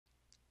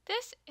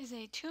This is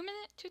a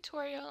 2-minute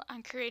tutorial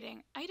on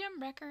creating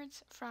item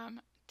records from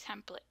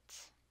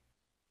templates.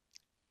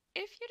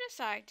 If you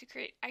decide to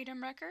create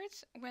item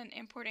records when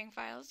importing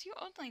files, you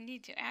only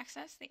need to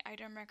access the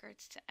item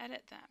records to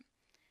edit them.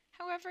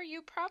 However,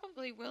 you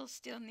probably will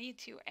still need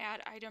to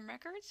add item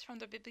records from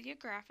the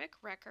bibliographic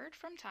record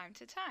from time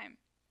to time.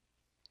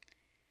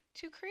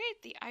 To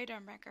create the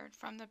item record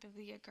from the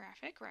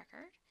bibliographic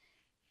record,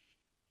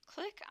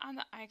 click on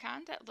the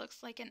icon that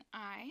looks like an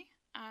eye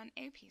on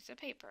a piece of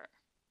paper.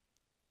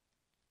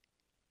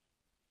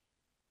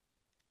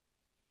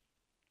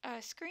 A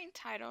screen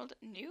titled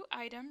New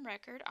Item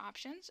Record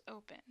Options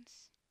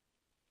opens.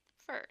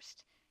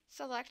 First,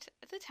 select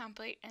the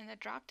template in the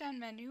drop-down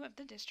menu of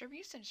the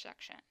distribution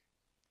section.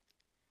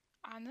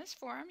 On this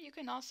form, you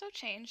can also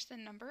change the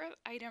number of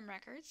item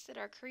records that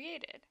are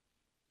created.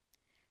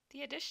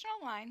 The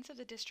additional lines of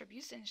the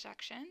distribution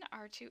section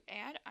are to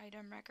add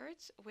item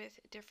records with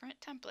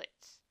different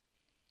templates.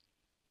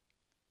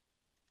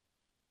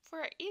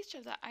 For each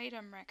of the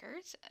item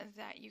records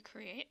that you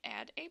create,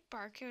 add a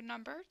barcode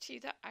number to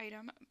the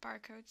item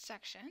barcode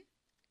section,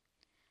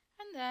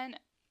 and then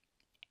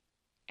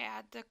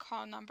add the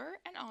call number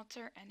and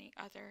alter any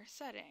other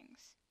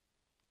settings,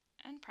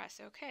 and press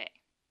OK.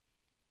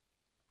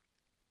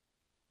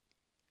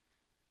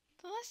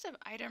 The list of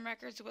item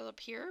records will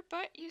appear,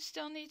 but you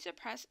still need to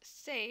press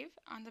Save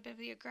on the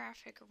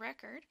bibliographic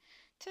record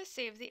to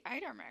save the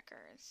item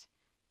records.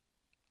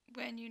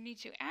 When you need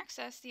to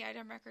access the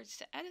item records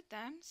to edit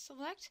them,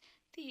 select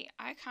the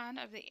icon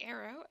of the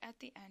arrow at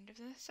the end of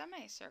the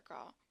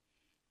semicircle.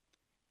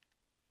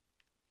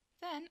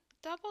 Then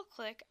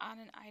double-click on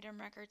an item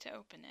record to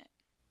open it.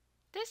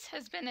 This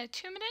has been a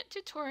 2-minute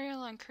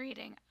tutorial on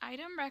creating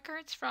item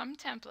records from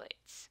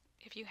templates.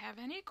 If you have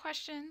any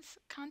questions,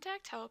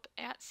 contact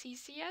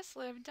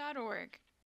help@ccslive.org.